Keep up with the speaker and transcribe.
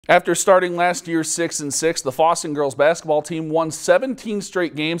After starting last year 6-6, the Fosston girls basketball team won 17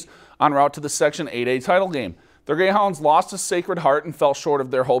 straight games en route to the Section 8A title game. The Greyhounds lost to Sacred Heart and fell short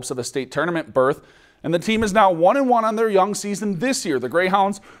of their hopes of a state tournament berth, and the team is now 1-1 on their young season this year. The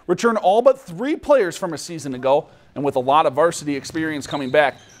Greyhounds return all but 3 players from a season ago, and with a lot of varsity experience coming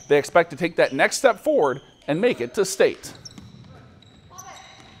back, they expect to take that next step forward and make it to state.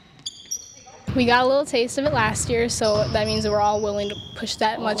 We got a little taste of it last year, so that means that we're all willing to push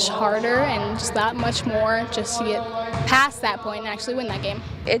that much harder and just that much more just to get past that point and actually win that game.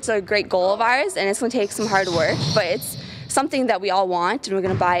 It's a great goal of ours, and it's going to take some hard work, but it's something that we all want and we're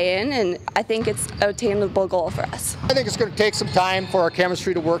going to buy in, and I think it's an attainable goal for us. I think it's going to take some time for our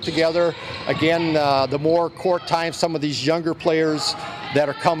chemistry to work together. Again, the more court time some of these younger players that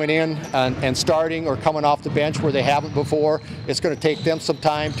are coming in and starting or coming off the bench where they haven't before, it's going to take them some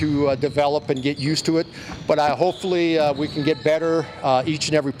time to develop and get used to it. But hopefully we can get better each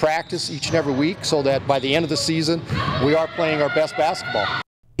and every practice, each and every week, so that by the end of the season we are playing our best basketball.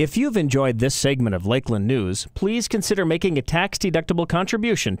 If you've enjoyed this segment of Lakeland News, please consider making a tax-deductible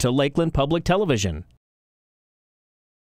contribution to Lakeland Public Television.